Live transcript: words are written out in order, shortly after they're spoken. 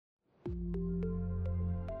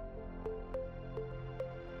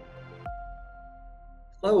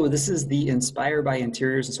Hello, this is the Inspire by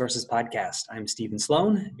Interiors and Sources podcast. I'm Stephen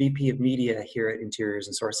Sloan, VP of Media here at Interiors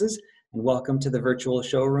and Sources, and welcome to the virtual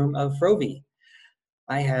showroom of Frovi.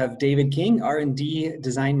 I have David King, R&D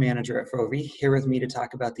Design Manager at Frovi, here with me to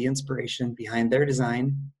talk about the inspiration behind their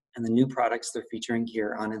design and the new products they're featuring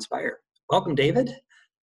here on Inspire. Welcome, David.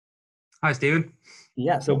 Hi, Stephen.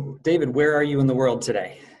 Yeah, so David, where are you in the world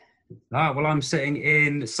today? Well, I'm sitting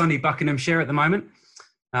in sunny Buckinghamshire at the moment,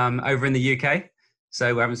 over in the UK.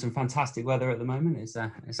 So we're having some fantastic weather at the moment. It's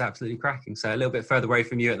absolutely cracking. So a little bit further away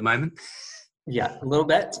from you at the moment. Yeah, a little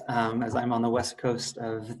bit, as I'm on the west coast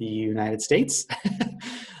of the United States.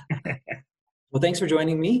 Well, thanks for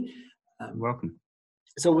joining me. You're welcome.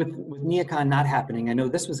 So with NeoCon not happening, I know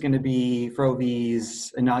this was going to be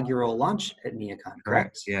Frovi's inaugural launch at NeoCon,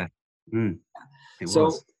 correct? Yeah. It So,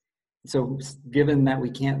 was. so given that we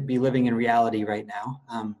can't be living in reality right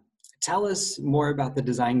now, tell us more about the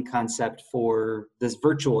design concept for this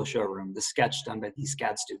virtual showroom, the sketch done by these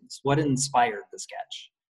SCAD students. What inspired the sketch?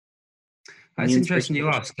 It's interesting you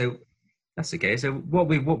ask. So that's okay. So what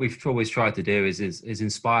we've always tried to do is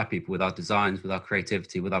inspire people with our designs, with our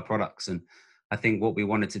creativity, with our products. And I think what we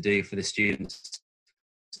wanted to do for the students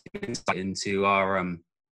insight into our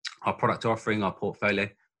product offering, our portfolio,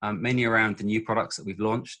 mainly around the new products that we've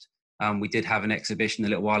launched. We did have an exhibition a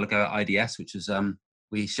little while ago at IDS, which was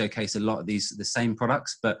we showcased a lot of the same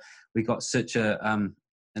products, but we got such an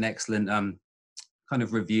excellent kind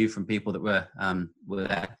of review from people that were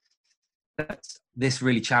there. This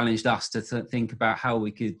really challenged us to think about how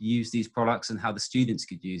we could use these products and how the students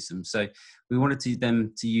could use them. So we wanted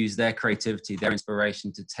them to use their creativity, their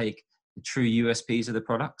inspiration to take the true USPs of the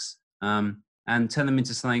products and turn them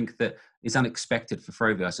into something that is unexpected for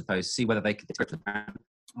Frovi, I suppose. See whether they could take the brand.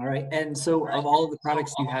 All right. And so of all of the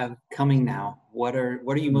products you have coming now, what are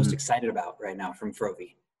you most excited about right now from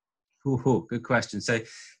Frovi? Good question. So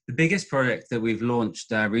the biggest product that we've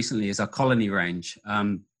launched recently is our Colony range.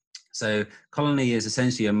 So Colony is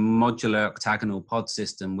essentially a modular octagonal pod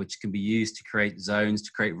system, which can be used to create zones,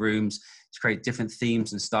 to create rooms, to create different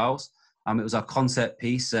themes and styles. It was our concept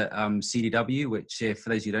piece at CDW, which, for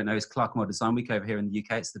those of you who don't know, is Clerkenwell Design Week over here in the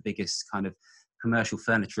UK. It's the biggest kind of commercial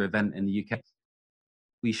furniture event in the UK.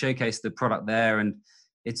 We showcased the product there, and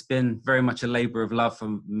it's been very much a labor of love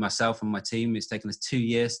from myself and my team. It's taken us 2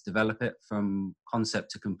 years to develop it from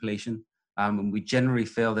concept to completion. And we generally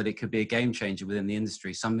feel that it could be a game changer within the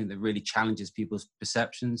industry, something that really challenges people's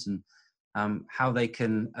perceptions and how they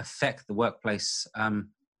can affect the workplace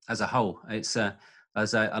as a whole. It's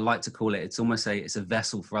as I like to call it, it's almost it's a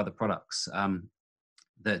vessel for other products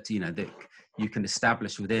that you can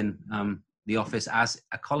establish within the office as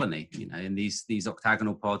a colony. In these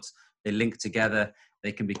octagonal pods, they link together.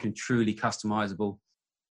 They can be truly customizable.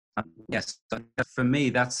 Yes, for me,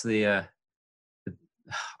 that's the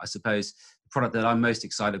I suppose the product that I'm most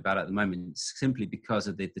excited about at the moment, simply because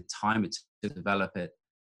of the time it took to develop it,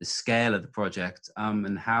 the scale of the project,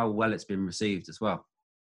 and how well it's been received as well.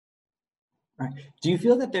 Right. Do you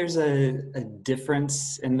feel that there's a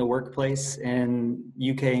difference in the workplace in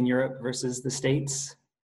UK and Europe versus the States?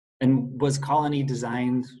 And was Colony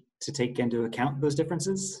designed to take into account those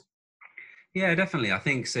differences? Yeah, definitely. I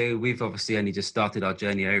think so. We've obviously only just started our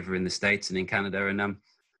journey over in the States and in Canada, and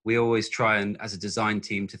we always try and, as a design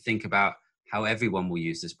team, to think about how everyone will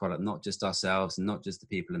use this product, not just ourselves and not just the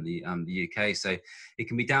people in the UK. So it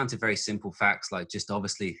can be down to very simple facts, like just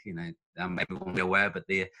obviously, everyone will be aware, but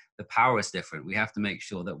the power is different. We have to make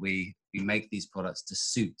sure that we make these products to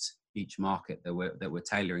suit each market that we're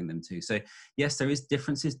tailoring them to. So yes, there is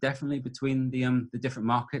differences definitely between the different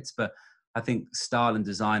markets, but I think style and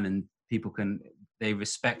design and people they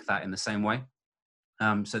respect that in the same way.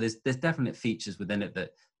 So there's definite features within it that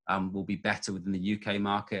will be better within the UK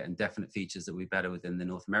market, and definite features that will be better within the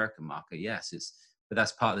North American market. Yes, but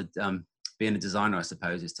that's part of being a designer, I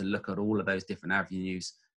suppose, is to look at all of those different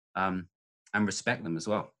avenues and respect them as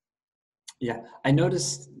well. Yeah, I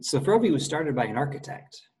noticed. So Frovi was started by an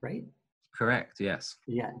architect, right? Correct. Yes.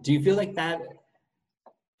 Yeah. Do you feel like that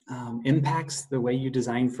impacts the way you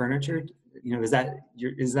design furniture? Is that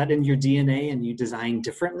in your DNA, and you design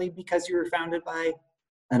differently because you were founded by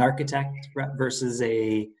an architect versus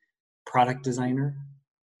a product designer?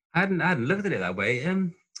 I hadn't looked at it that way.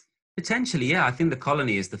 Potentially, yeah. I think the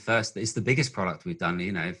Colony is it's the biggest product we've done.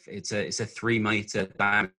 It's a 3 meter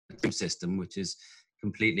diameter system, which is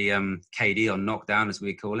completely KD or knockdown, as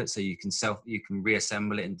we call it. So you can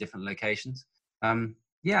reassemble it in different locations.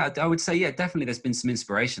 Yeah, I would say, yeah, definitely there's been some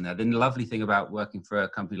inspiration there. The lovely thing about working for a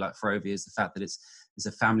company like Frovi is the fact that it's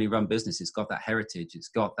a family-run business. It's got that heritage. It's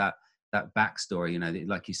got that backstory.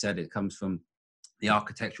 Like you said, it comes from the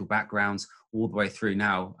architectural backgrounds all the way through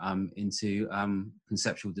now into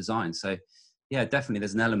conceptual design. So yeah, definitely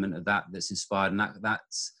there's an element of that that's inspired, and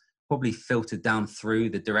that's probably filtered down through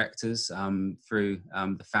the directors, through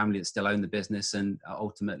the family that still own the business, and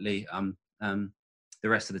ultimately the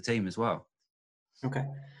rest of the team as well. Okay.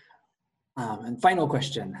 And final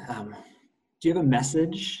question. Do you have a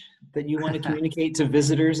message that you want to communicate to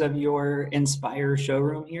visitors of your Inspire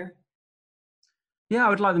showroom here? Yeah, I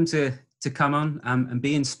would like them to come on and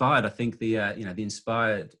be inspired. I think the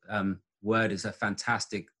inspired word is a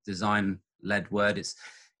fantastic design-led word. It's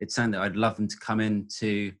something that I'd love them to come in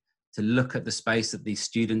to look at the space that these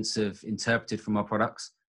students have interpreted from our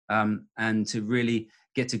products, and to really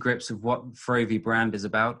get to grips with what Frovi brand is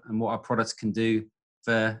about and what our products can do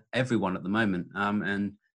for everyone at the moment.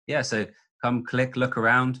 And yeah, so come click, look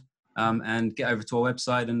around, and get over to our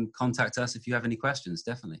website and contact us if you have any questions,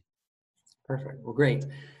 definitely. Perfect. Well, great.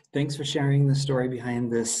 Thanks for sharing the story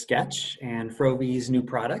behind this sketch and Frovi's new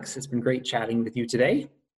products. It's been great chatting with you today.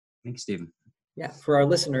 Thank you, Stephen. Yeah, for our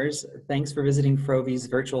listeners, thanks for visiting Frovi's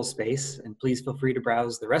virtual space, and please feel free to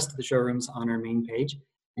browse the rest of the showrooms on our main page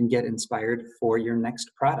and get inspired for your next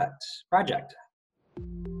project.